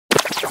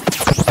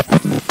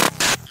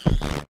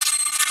Hello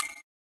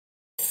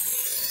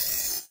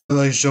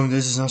ladies and gentlemen,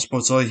 this is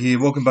NRL here.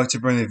 Welcome back to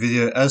a brand new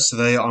video. As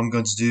today I'm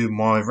going to do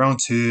my round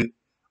 2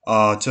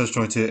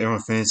 2022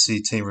 NRL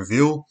Fantasy team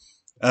reveal.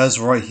 As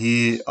right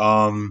here,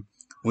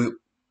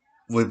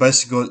 we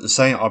basically got the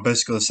same. I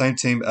basically got the same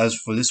team as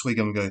for this week.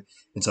 I'm gonna go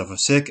into that for a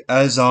sec.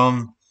 As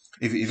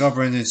if you are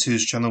brand new to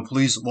this channel,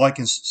 please like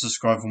and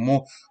subscribe for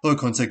more low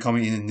content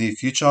coming in the near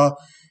future.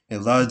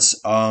 And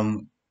lads,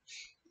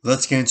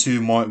 let's get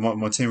into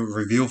my team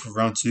reveal for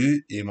round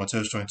 2 in my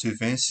 2022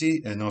 fantasy,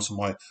 and also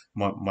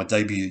my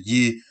debut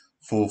year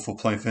for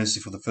playing fantasy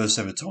for the first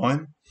ever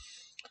time.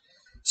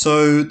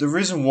 So the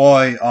reason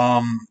why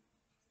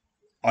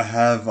I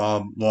have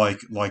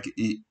like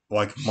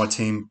my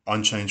team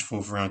unchanged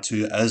for round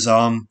 2, as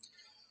I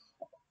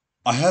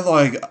had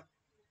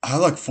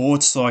like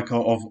thoughts like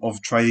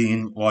of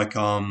trading like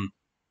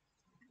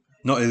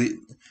not Eli-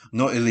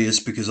 not Elias,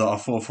 because I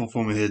thought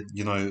for my head,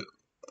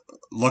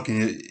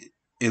 locking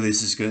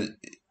Elias is going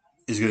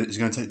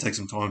to take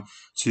some time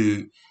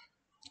to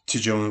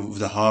gel with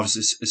the halves,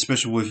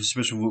 especially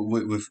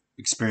with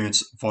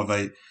experienced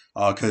 5'8"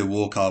 Cody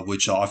Walker,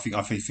 which I think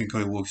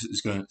Cody Walker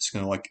is going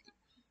to like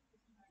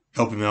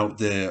help him out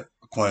there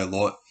quite a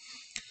lot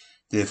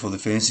there for the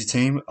fantasy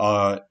team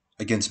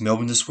against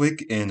Melbourne this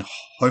week, and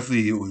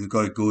hopefully it will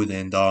go good.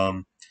 And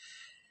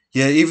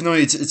yeah, even though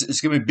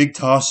it's going to be a big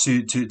task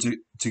to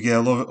get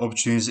a lot of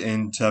opportunities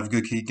and to have a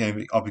good kick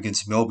game up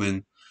against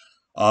Melbourne,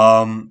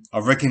 I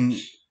reckon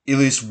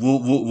Ilias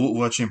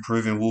will actually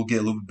improve and will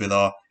get a little bit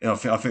better. And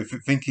I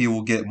think he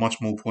will get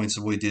much more points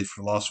than what he did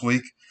for last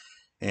week.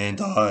 And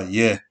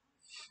yeah.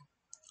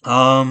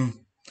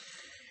 Um,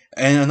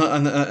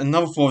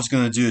 another thought I was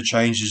going to do a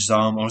change is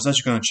I was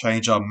actually going to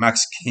change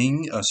Max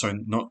King. Sorry,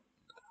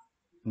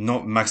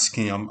 not Max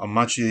King. I'm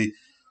actually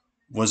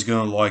was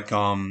going to like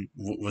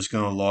was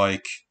going to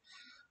like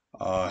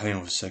hang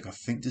on a sec. I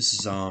think this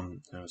is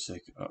hang on a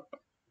sec.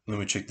 Let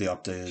me check the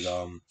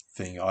updated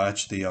thing. I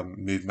actually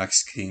moved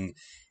Max King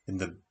in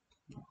the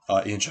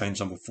interchange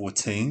number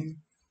 14.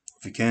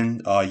 If you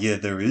can, yeah,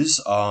 there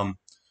is.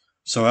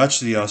 So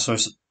actually,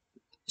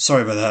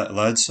 sorry about that,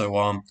 lads. So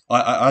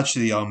I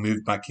actually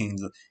moved Max King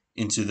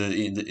into the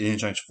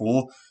interchange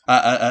 4.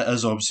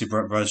 As obviously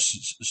Brad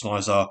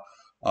Schneider,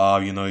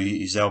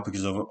 he's out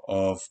because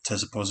of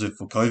tested positive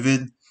for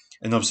COVID,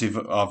 and obviously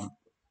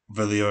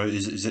Valio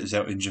is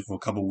out injured for a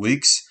couple of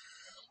weeks.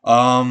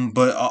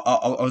 But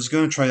I was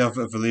going to trade out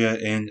Valia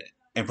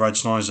and Brad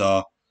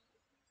Schneider,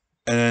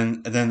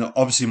 and then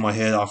obviously in my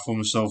head I thought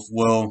myself,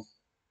 well,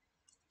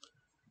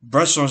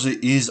 Brad Schneider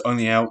is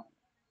only out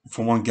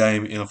for one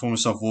game, and I thought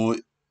myself, well,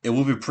 it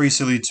will be pretty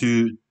silly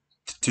to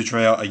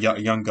trade out a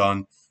young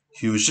gun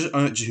who's just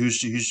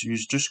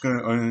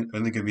going only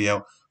going to be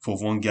out for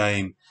one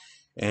game,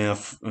 and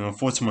I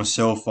thought to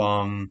myself,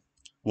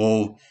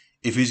 well,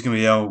 if he's going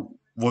to be out,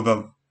 what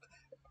about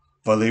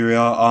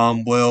Valeria?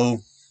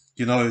 Well,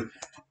 you know,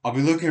 I'll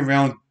be looking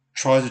around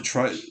trying to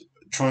trade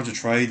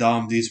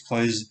these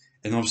players,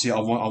 and obviously I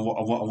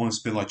want to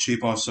spend like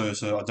cheaper, so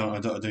I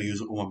don't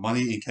use all my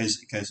money in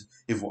case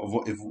if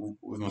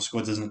my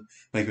squad doesn't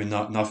make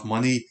enough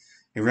money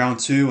in round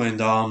 2,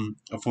 and I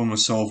thought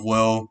myself,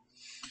 well,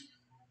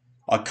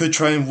 I could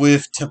trade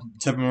with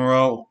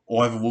Morale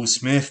or either Will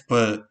Smith,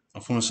 but I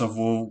thought myself,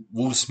 well,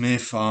 Will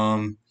Smith,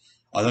 I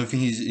don't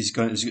think he's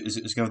going is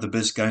going to have the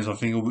best games. I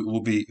think it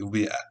will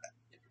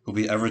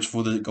be average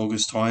for the Gold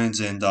Coast Titans,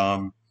 and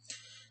I'm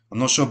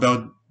not sure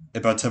about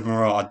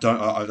Temporary. I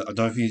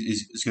don't think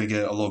he's going to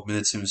get a lot of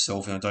minutes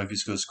himself, and I don't think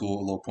he's going to score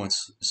a lot of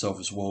points himself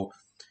as well.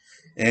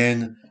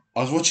 And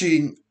I was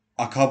watching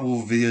a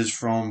couple of videos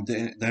from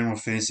the NRL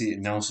Fantasy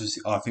analysis.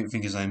 I think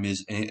his name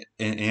is, and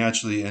he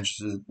actually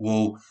interested.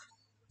 Well,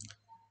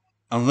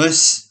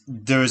 unless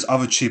there is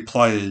other cheap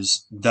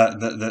players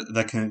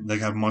that can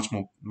have much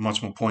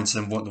more points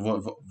than what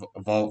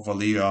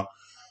Valia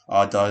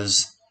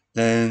does,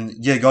 then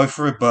yeah, go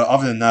for it. But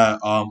other than that,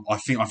 I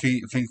think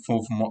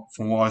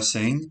from what I've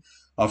seen,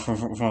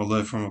 from I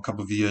learned from a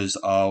couple of videos,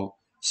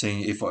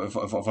 seeing if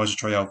I should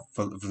trade out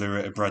for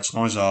the Brad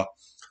Schneider,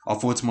 I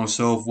thought to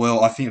myself,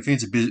 well, I think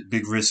it's a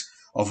big risk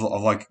of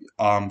like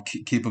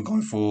keep on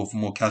going for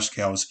more cash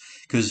cows,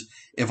 because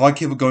if I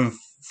keep on going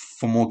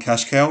for more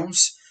cash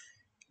cows,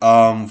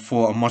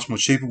 for a much more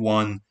cheaper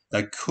one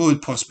that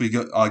could possibly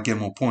get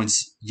more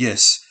points,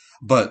 yes,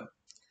 but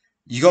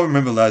you got to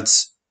remember,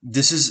 lads.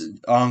 This is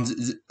we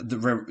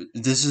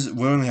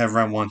only have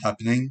round 1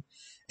 happening,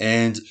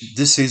 and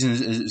this season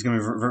is going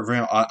to be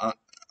very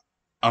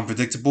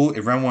unpredictable.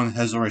 If round 1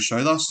 has already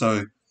showed us,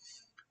 so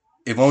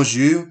if I was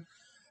you,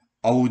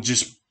 I would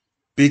just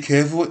be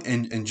careful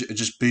and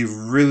just be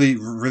really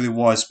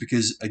wise,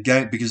 because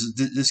again, because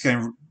this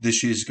game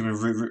this year is going to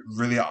be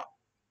really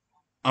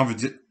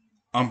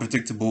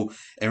unpredictable,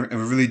 and we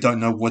really don't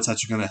know what's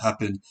actually going to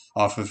happen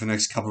for the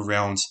next couple of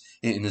rounds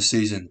in the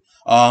season.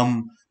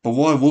 But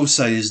what I will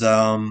say is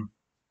that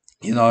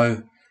you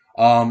know,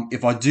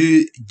 if I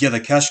do get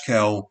a cash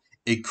cow,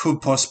 it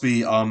could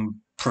possibly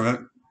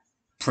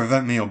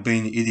prevent me of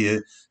being an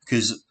idiot,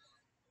 because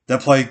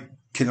that player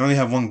can only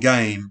have one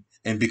game,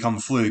 and become a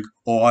fluke,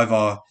 or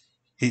either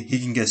he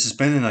can get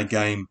suspended in a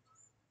game,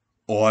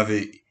 or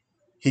either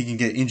he can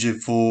get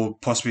injured for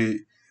possibly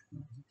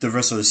the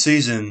rest of the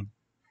season,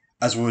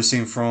 as we've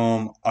seen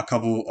from a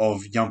couple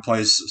of young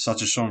players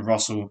such as Sean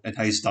Russell and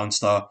Hayes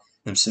Dunster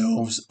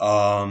themselves.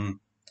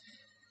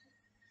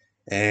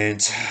 And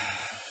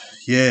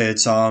yeah,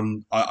 it's I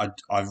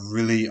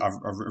really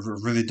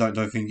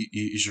don't think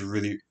you should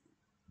really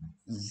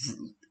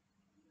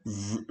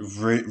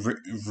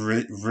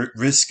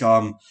risk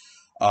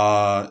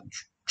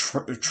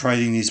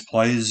trading these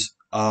players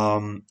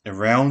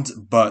around,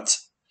 but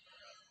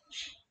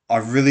I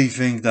really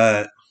think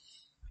that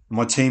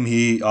my team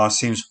here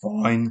seems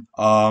fine.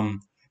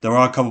 There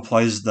are a couple of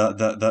players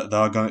that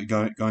are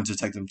going to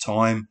take them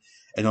time,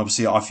 and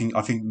obviously I think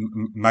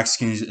Max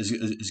King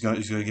is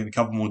going to get a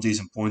couple more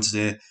decent points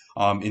there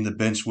in the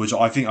bench, which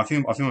I think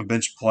my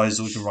bench players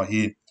are looking right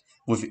here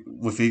with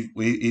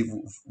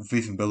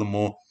Ethan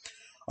Bellemore.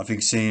 I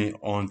think seeing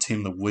on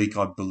Team of the Week,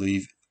 I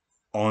believe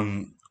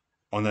on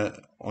on the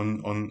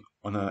on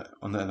the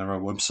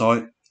NRL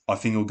website. I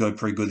think it'll go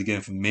pretty good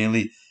again for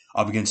Manly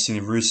up against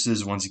Sydney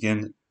Roosters. Once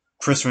again,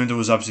 Chris Randall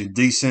was absolutely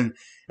decent,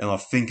 and I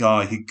think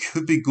he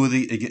could be good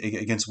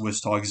against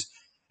West Tigers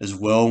as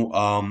well.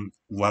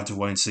 We'll have to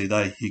wait and see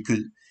that he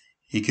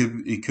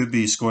could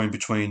be scoring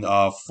between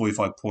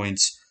 45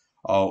 points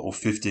or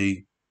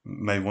 50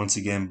 maybe once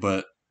again,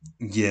 but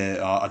yeah,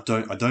 I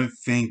don't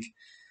think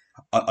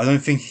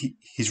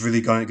he's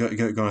really going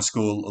to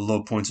score a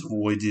lot of points of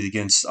what he did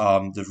against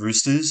the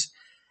Roosters.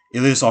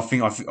 Elias,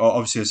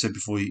 obviously I said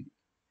before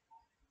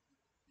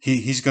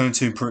he's going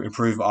to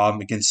improve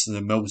against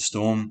the Melbourne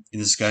Storm in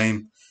this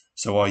game.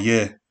 So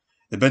yeah,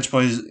 the bench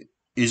play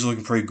is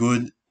looking pretty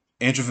good.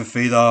 Andrew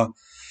Fafita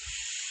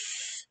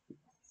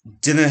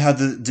didn't have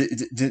the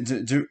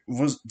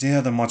didn't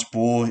have that much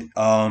ball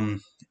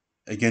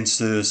against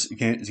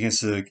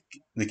the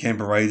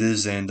Canberra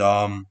Raiders, and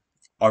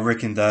I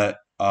reckon that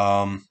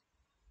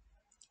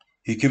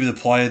he could be the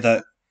player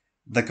that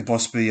could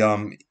possibly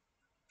I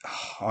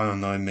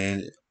don't know,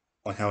 man,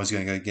 on how he's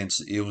going to go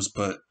against the Eels,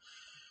 but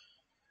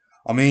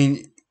I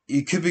mean,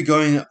 he could be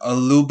going a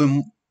little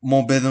bit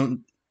more better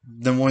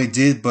than what he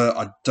did, but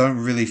I don't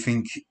really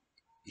think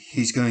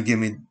he's going to give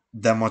me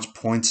that much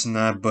points in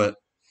that. But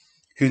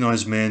who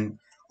knows, man?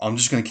 I'm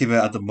just going to keep it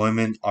at the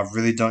moment. I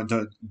really don't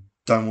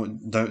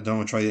want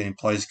to trade any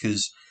players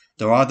because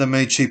there are the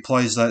many cheap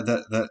players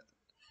that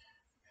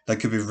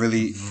could be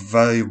really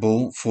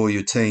valuable for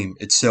your team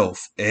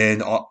itself,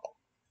 and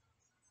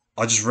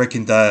I just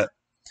reckon that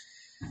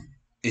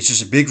it's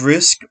just a big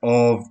risk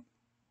of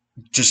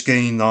just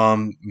getting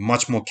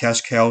much more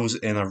cash cows,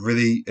 and I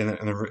really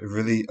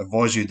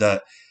advise you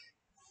that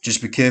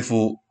just be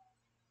careful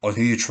on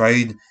who you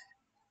trade.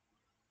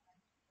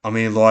 I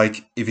mean,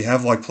 like if you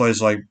have like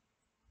players like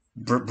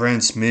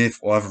Brandon Smith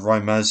or have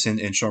Ryan Madison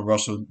and Sean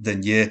Russell,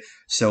 then yeah,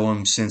 sell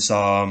them since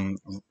Ryan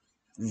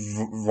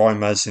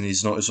Madison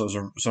is not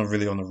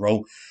really on the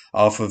roll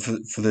for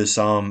this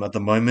at the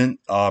moment.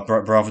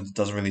 Bradford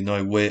doesn't really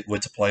know where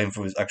to play him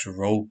for his actual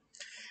role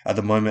at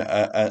the moment,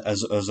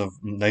 as of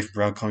Nathan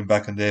Brown coming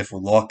back in there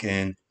for lock,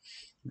 and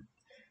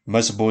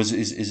most of the boys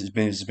it's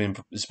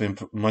been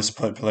most of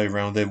the play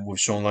around there with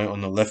Sean Lane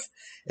on the left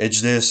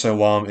edge there.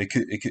 So it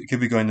could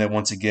be going there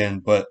once again,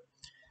 but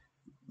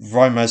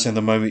Ryan Madison at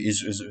the moment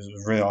is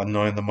really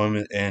unknown at the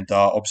moment, and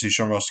obviously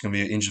Sean Ross is going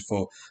to be injured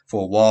for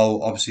a while.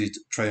 Obviously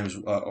Trey as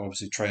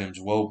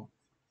well.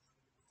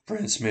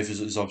 Brandon Smith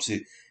is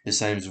obviously the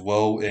same as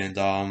well, and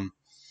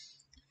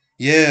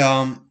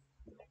yeah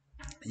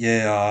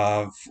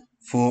yeah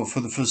for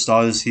the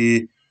starters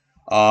here,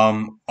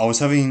 I was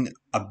having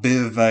a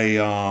bit of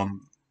a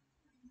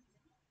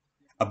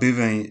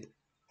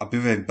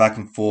back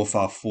and forth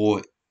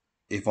for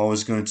if I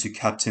was going to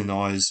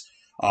captainize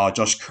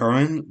Josh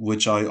Curran,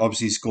 which I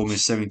obviously scored me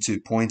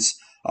 72 points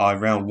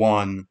round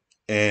one,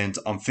 and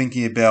I'm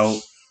thinking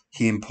about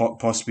him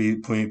possibly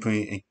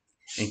putting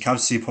in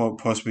captaincy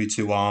possibly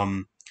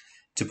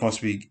to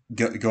possibly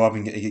go up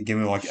and give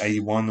me like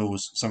 81 or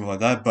something like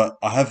that. But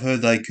I have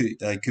heard they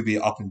could be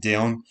up and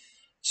down,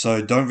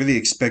 so don't really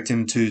expect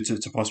him to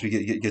possibly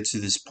get to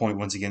this point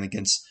once again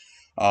against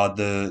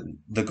the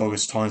Gold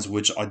Coast Titans,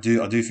 which I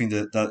do think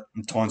that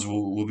Titans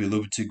will be a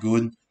little bit too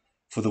good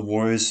for the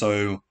Warriors.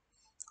 So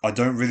I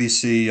don't really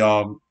see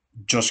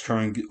Josh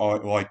Curran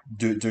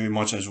doing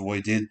much as what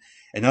he did.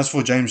 And as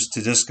for James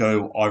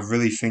Tedesco, I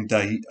really think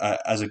that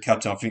as a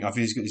captain, I think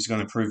he's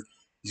going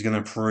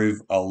to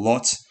prove a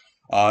lot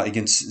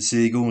against the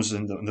Eagles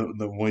and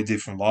the what he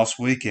did from last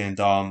week. And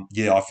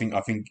yeah, I think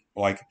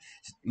like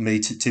me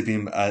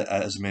tipping him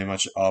as a man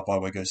match. By the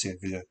way, go see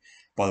that video.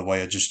 By the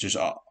way, I just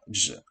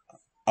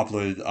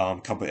uploaded a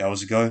couple of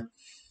hours ago.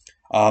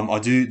 I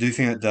do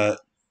think that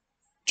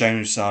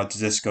James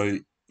Tedesco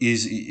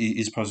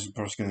is probably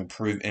going to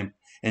improve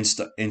and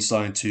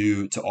starting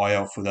to eye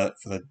out for that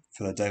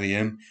Daily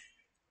M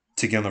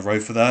to get on the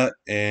road for that.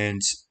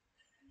 And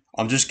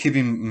I'm just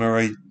keeping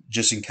Murray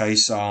just in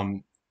case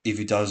if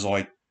he does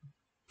like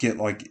get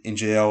like in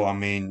jail. I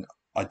mean,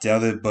 I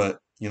doubt it, but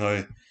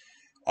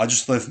I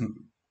just left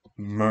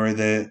Murray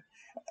there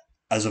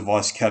as a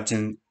vice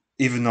captain,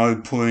 even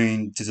though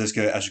putting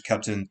Tedesco as a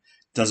captain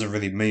doesn't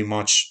really mean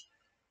much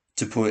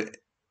to put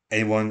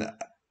anyone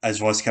as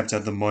vice captain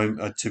at the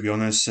moment, to be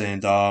honest.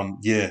 And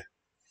yeah,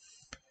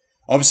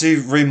 obviously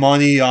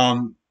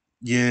Remani,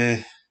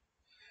 yeah,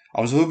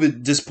 I was a little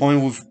bit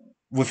disappointed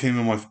with him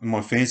in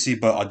my fantasy,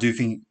 but I do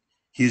think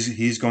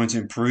he's going to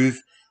improve.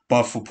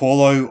 But for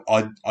Paulo,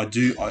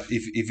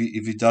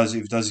 if he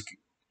does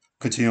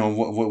continue on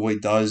what he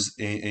does,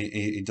 and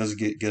he doesn't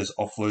get his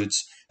offloads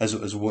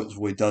as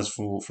what he does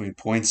for his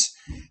points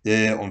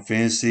there on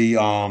fantasy.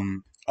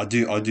 I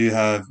do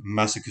have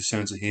massive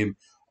concerns of him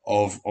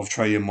of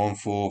trading him on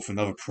for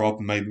another prop,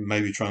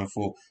 maybe trying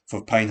for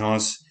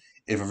Paynehouse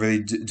if I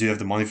really do have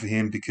the money for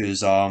him,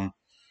 because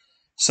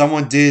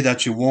someone did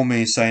actually warn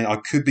me saying I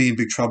could be in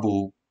big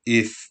trouble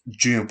if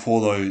Junior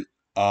Paulo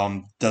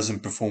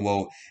doesn't perform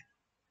well,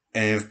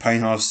 and if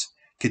Paynehouse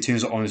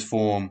continues on his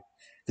form,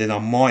 then I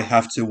might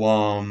have to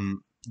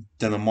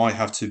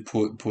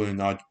put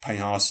in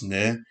Paynehouse in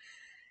there,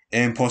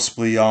 and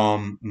possibly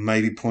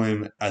maybe put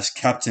him as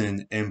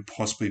captain, and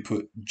possibly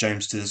put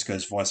James Tedesco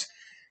as vice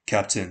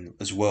captain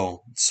as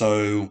well.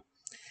 So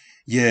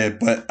yeah,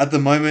 but at the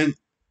moment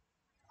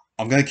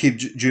I'm going to keep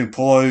Junior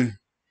Paulo.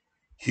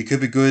 He could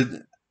be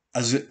good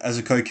as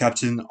a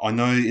co-captain. I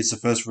know it's the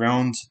first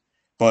round,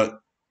 but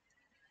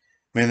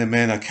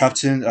man, a co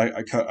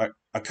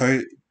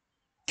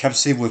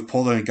captaincy with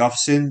Paulo and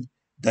Gufferson,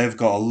 they've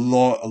got a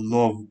lot of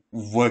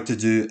work to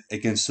do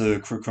against the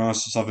Cronulla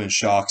Southern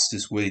Sharks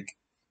this week.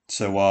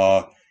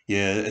 So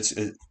yeah,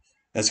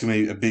 that's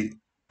gonna be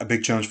a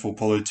big challenge for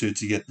Paulo to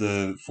get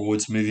the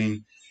forwards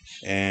moving,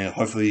 and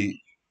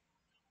hopefully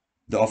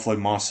the offload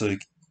master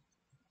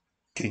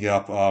can get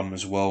up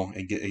as well,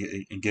 and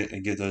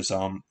get those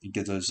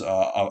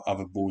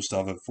other balls to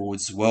other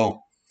forwards as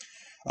well.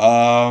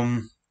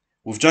 Um,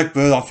 with Jack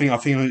Bird, I think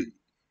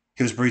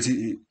he was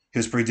pretty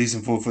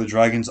decent for the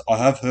Dragons. I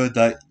have heard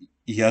that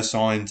he has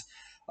signed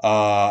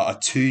a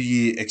 2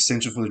 year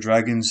extension for the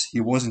Dragons.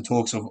 He was in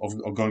talks of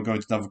going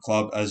to another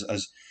club, as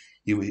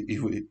he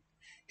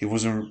he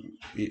wasn't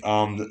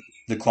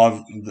the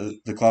club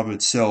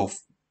itself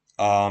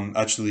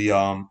actually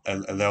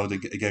allowed to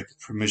get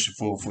permission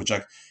for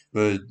Jack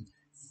Bird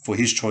for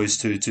his choice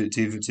to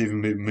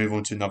even move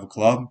on to another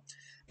club.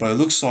 But it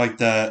looks like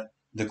that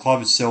the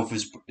club itself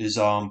is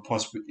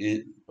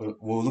possibly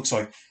well, it looks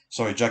like,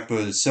 sorry, Jack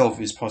Bird itself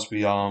is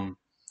possibly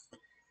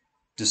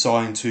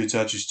deciding to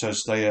actually to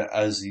stay,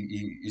 as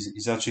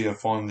he's actually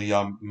finally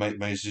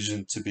made a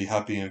decision to be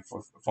happy and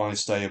finally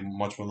stay a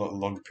much more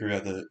longer period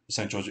at the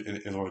St George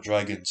Illawarra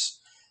Dragons,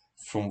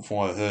 from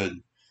what I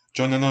heard.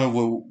 John Nano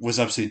was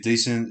absolutely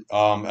decent.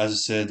 As I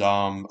said, a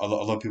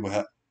lot of people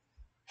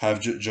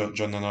have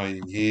John Nano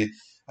in here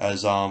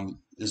as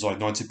is like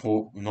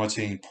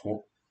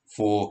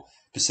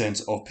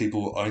 19.4% of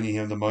people owning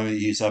him at the moment.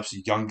 He's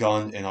absolutely young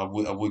gun, and I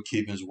would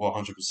keep him as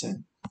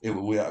 100%. It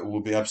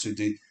would be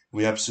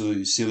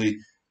absolutely silly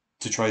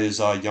to trade as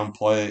a young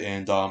player,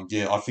 and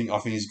yeah, I think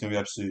he's going to be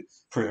absolutely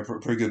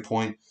pretty good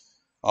point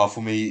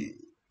for me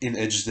in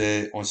edges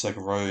there on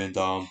second row, and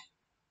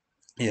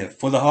yeah,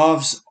 for the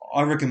halves,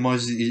 I reckon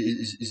Moses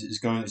is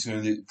going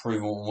to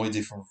prove what he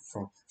did from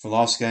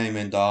last game,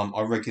 and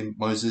I reckon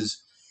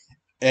Moses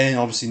and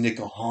obviously Nick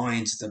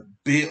Hines. It's a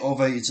bit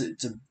of a it's a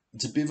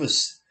bit of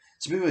it's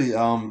a bit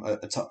of a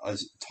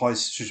tight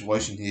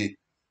situation here,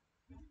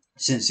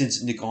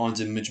 since Nick Hines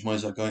and Mitch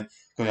Moses are going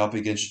up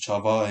against each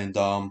other, and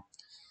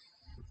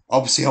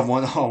obviously I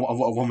want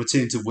my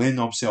team to win.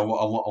 Obviously I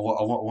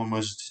want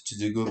Moses to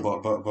do good,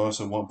 but but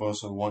also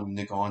want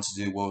Nick Hines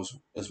to do well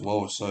as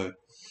well. So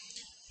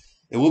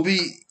it will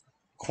be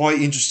quite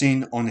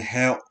interesting on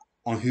how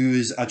on who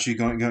is actually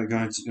going to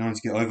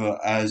get over,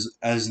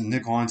 as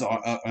Nick Hines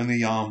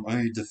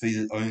only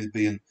defeated only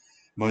being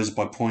Moses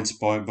by points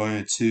by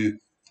only 2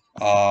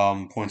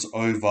 points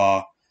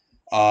over,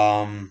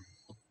 um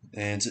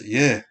and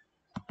yeah,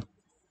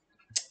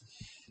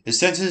 the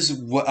centers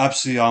were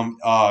absolutely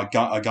a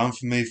gun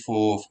for me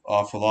for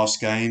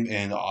last game,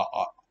 and I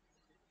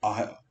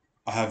I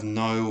have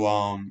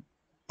no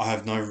I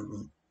have no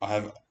I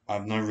have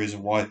no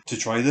reason why to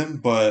trade them,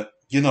 but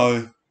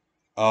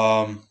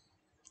um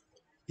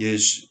yeah,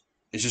 it's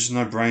just a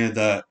no brainer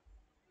that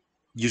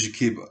you should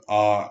keep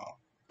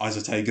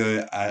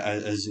Isotego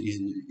as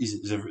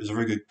is a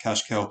very good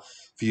cash cow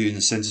for you in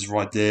the centres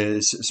right there,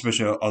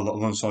 especially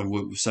alongside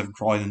with Stephen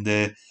Crichton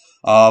there.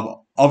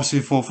 Obviously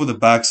for the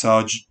backs,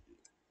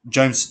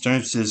 James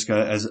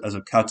Sisko as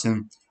a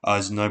captain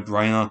is a no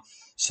brainer.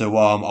 So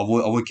I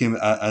would keep him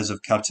as a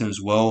captain as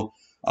well.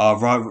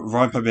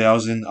 Ryan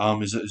Papenhuyzen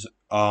is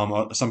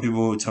some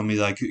people tell me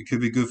that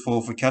could be good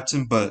for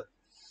captain, but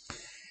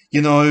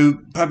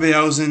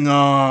Papenhuyzen,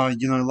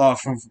 like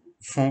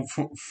from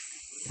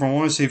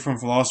what I see from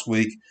last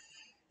week,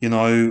 you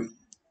know,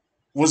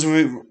 wasn't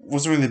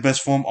really the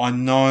best form. I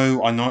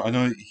know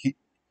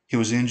he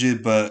was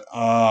injured, but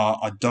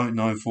I don't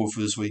know for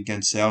this week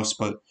against South,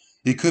 but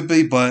he could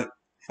be. But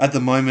at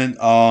the moment,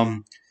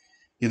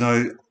 you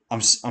know,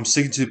 I'm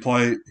sticking to the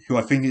player who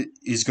I think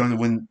is going to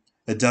win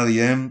the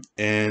Daily M,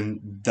 and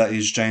that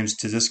is James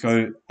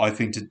Tedesco. I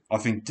think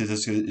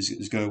Tedesco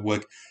is going to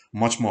work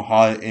much more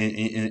hard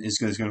and is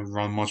going to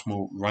run much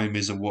more running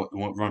than what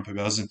Ryan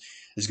Pavelson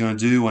is going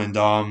to do. And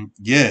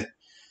yeah,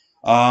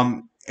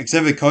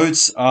 Xavier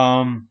Coates,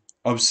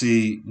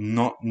 obviously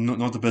not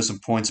the best in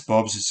points, but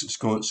obviously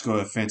scored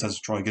a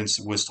fantastic try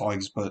against the West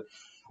Tigers. But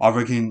I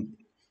reckon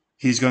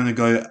he's going to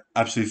go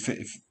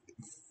absolutely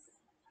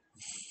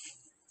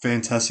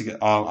fantastic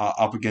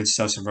up against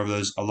Southern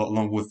Rebels,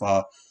 along with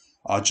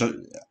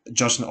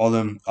Justin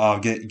Olam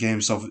getting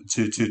himself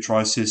two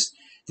try assists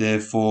there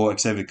for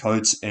Xavier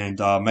Coates, and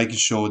making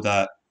sure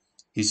that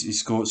he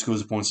scores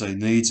the points that he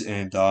needs.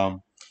 And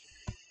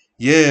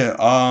yeah,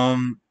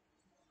 my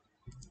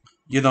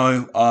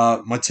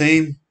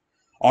team,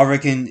 I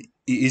reckon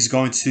is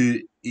going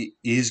to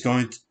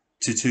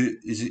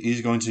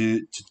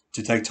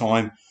take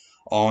time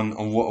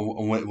on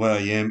where I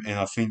am, and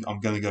I think I'm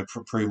going to go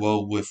pretty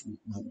well with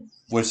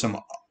some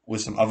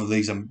with some other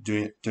leagues I'm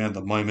doing at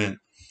the moment.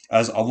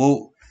 As I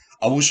will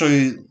show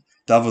you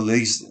the other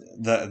leagues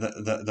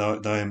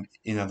that I'm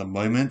in at the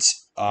moment.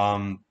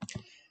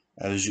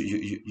 As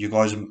you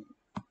guys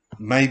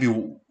may be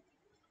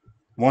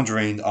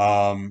wondering,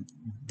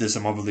 there's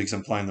some other leagues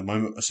I'm playing at the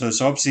moment. So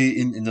obviously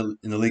in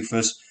the league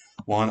first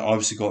one, I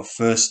obviously got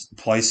first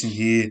place in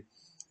here.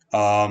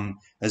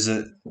 There's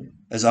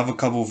there's other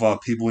couple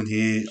of people in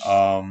here.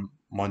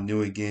 My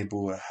newer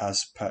gamble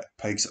has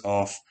pegs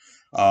off.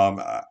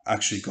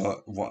 Actually got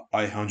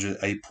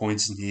 808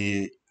 points in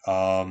here.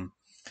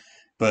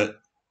 But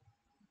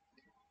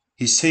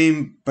his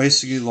team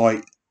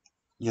basically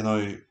you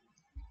know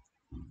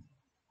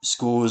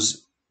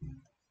scores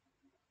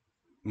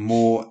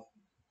more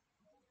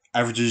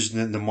averages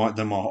than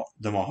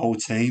my whole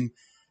team.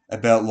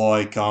 About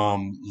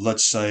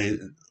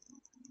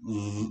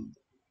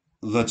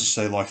let's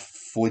say like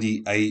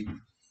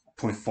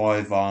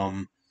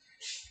 48.5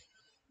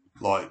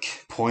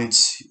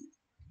 points.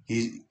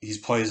 His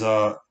players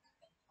are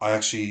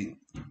actually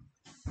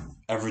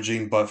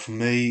averaging, but for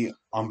me,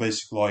 I'm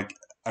basically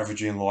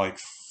averaging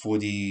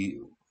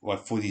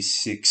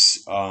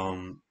 46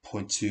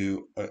 point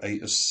two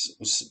eight, or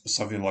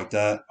something like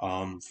that.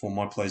 For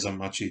my players,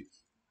 I'm actually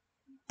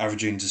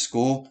averaging to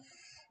score.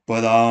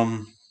 But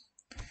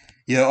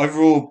yeah,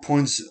 overall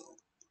points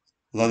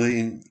ladder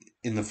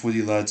in the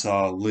footy lads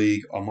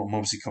league, I'm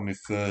obviously coming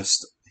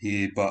first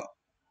here, but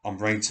I'm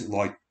ranked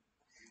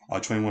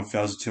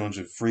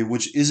 21,203,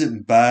 which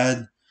isn't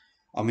bad.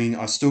 I mean,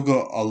 I still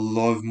got a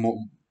lot of more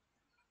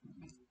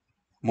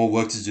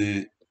work to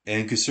do,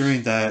 and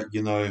considering that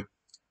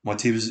my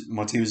team is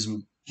my team is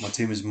my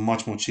team is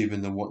much more cheaper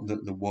than what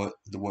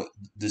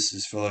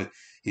this fellow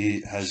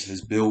he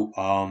has built.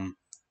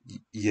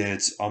 Yeah,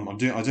 I'm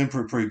doing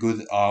pretty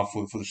good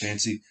for the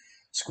fancy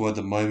squad at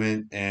the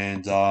moment,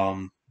 and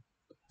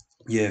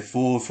yeah,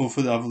 for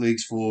the other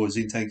leagues, for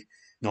Zintank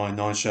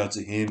 99, shout out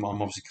to him.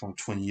 I'm obviously coming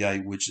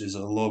 28, which is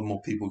a lot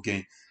more people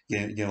getting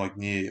like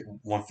near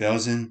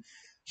 1,000.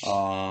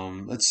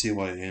 Let's see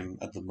where I am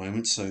at the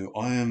moment. So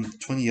I am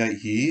 28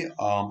 here.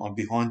 I'm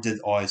behind Dead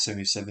Eye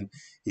 77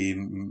 here,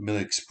 Mill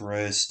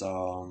Express.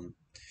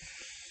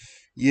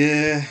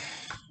 Yeah,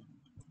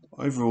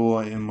 overall,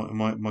 I am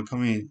my I'm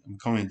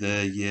coming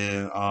there.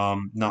 Yeah.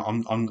 No,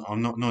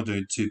 I'm not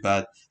doing too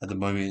bad at the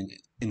moment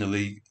in the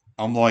league.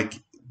 I'm like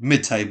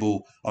mid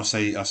table. I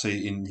say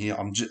in here.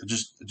 I'm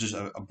just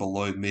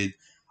below mid.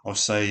 I'll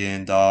say,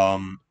 and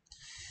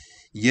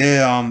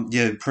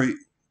yeah, pretty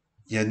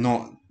yeah,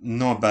 not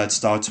a bad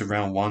start to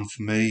round one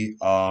for me.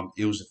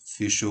 It was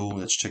official.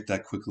 Let's check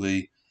that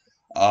quickly.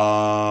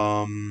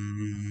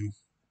 Um,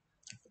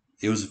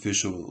 it was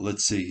official.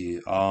 Let's see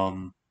here.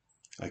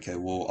 Okay.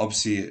 Well,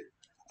 obviously,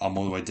 I'm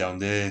all the way down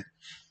there,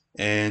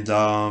 and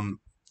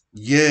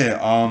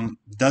yeah.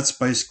 That's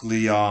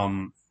basically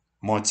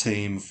my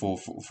team for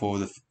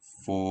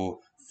for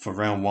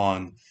round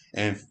one,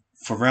 and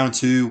for round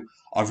two,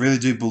 I really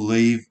do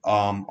believe.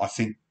 I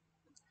think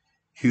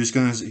who's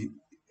gonna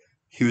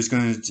who's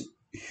going to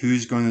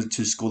who's going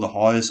to score the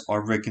highest. I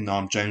reckon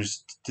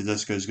James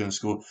Tedesco is going to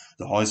score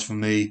the highest for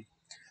me.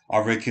 I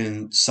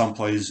reckon some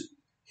players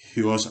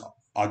who else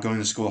are going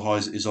to score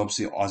highs is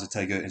obviously Isaac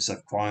Taker and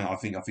Seth Bryan. I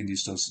think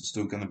he's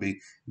still going to be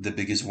the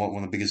biggest one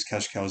of the biggest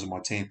cash cows of my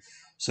team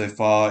so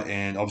far,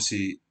 and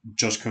obviously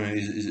Josh Cohen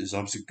is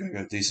obviously going to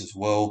go decent as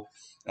well.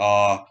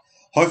 Uh,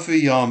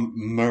 hopefully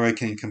Murray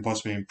can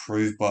possibly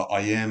improve, but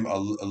I am a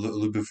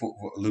little bit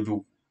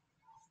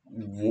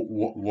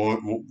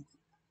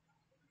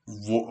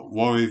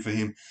worried for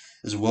him,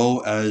 as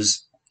well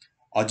as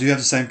I do have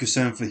the same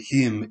concern for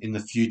him in the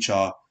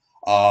future.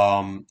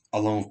 Along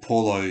with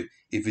Paulo,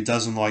 if he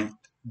doesn't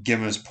give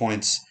him his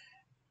points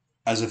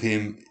as of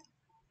him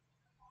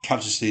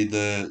captures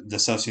the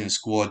South African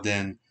squad,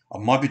 then I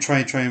might be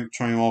training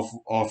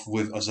off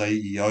with Isaiah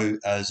Yeo,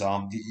 as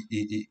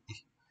he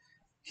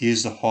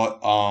is the hot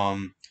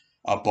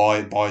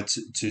buy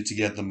to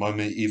get at the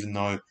moment, even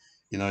though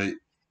it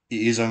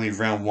is only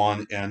round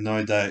one, and I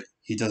know that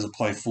he doesn't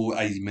play full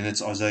 80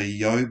 minutes, Isaiah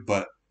Yeo,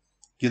 but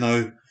you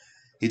know,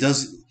 he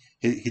does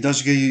he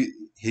does give you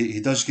he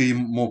does give you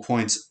more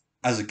points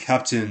as a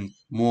captain,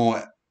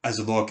 more as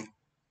a lock,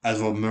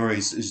 as what Murray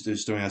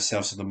is doing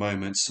ourselves at the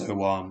moment.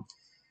 So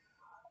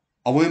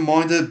I wouldn't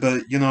mind it,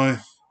 but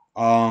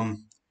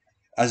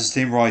as a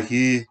team right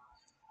here,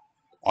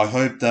 I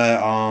hope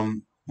that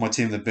my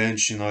team on the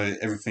bench,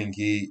 everything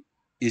he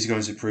is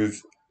going to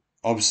improve.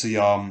 Obviously,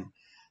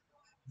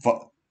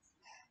 Va-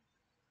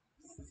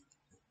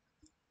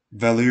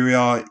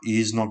 Valeria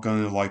is not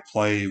going to like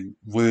play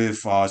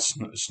with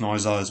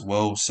Snizer as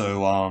well,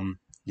 so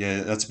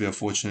yeah, that's a bit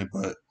unfortunate.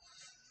 But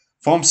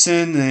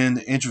Thompson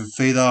and Andrew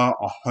Feeder,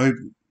 I hope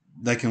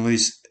they can at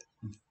least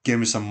give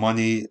me some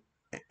money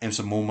and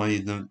some more money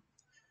than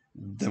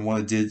what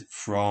I did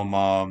from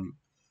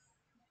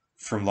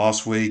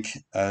last week.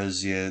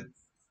 As yeah,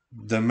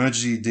 the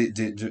emergency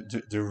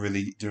didn't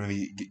really give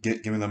me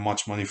that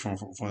much money from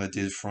what they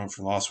did from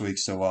last week.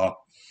 So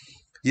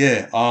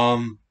yeah,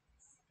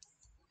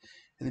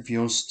 anything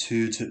else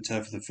to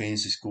have for the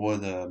fantasy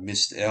squad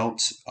missed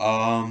out?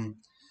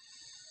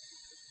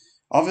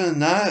 Other than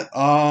that,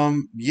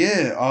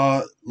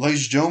 yeah,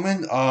 ladies and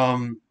gentlemen,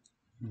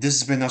 this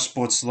has been our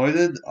Sports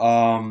Loaded.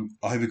 I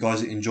hope you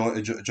guys enjoy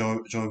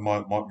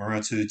my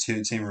round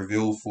team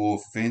reveal for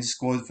fantasy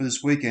squad for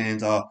this week,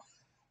 and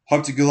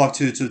hope to good luck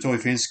to Toy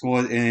Fantasy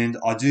Squad. And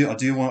I do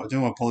want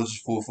to apologize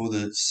for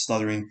the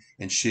stuttering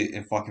and shit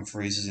and fucking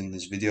freezes in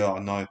this video. I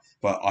know,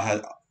 but I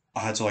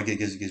had to like get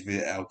this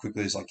video out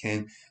quickly as I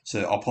can.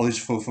 So I apologize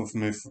for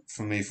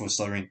me for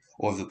stuttering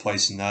all over the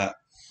place and that.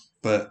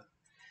 But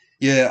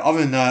yeah, other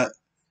than that,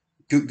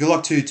 good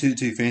luck to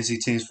fantasy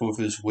teams for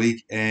this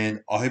week, and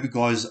I hope you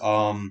guys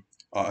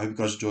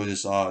enjoy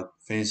this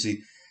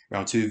fantasy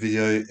round two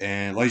video.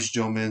 And ladies and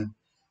gentlemen,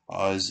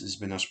 it's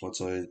been nice spot.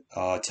 So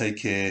take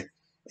care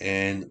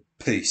and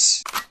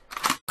peace.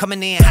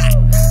 Coming in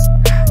hot.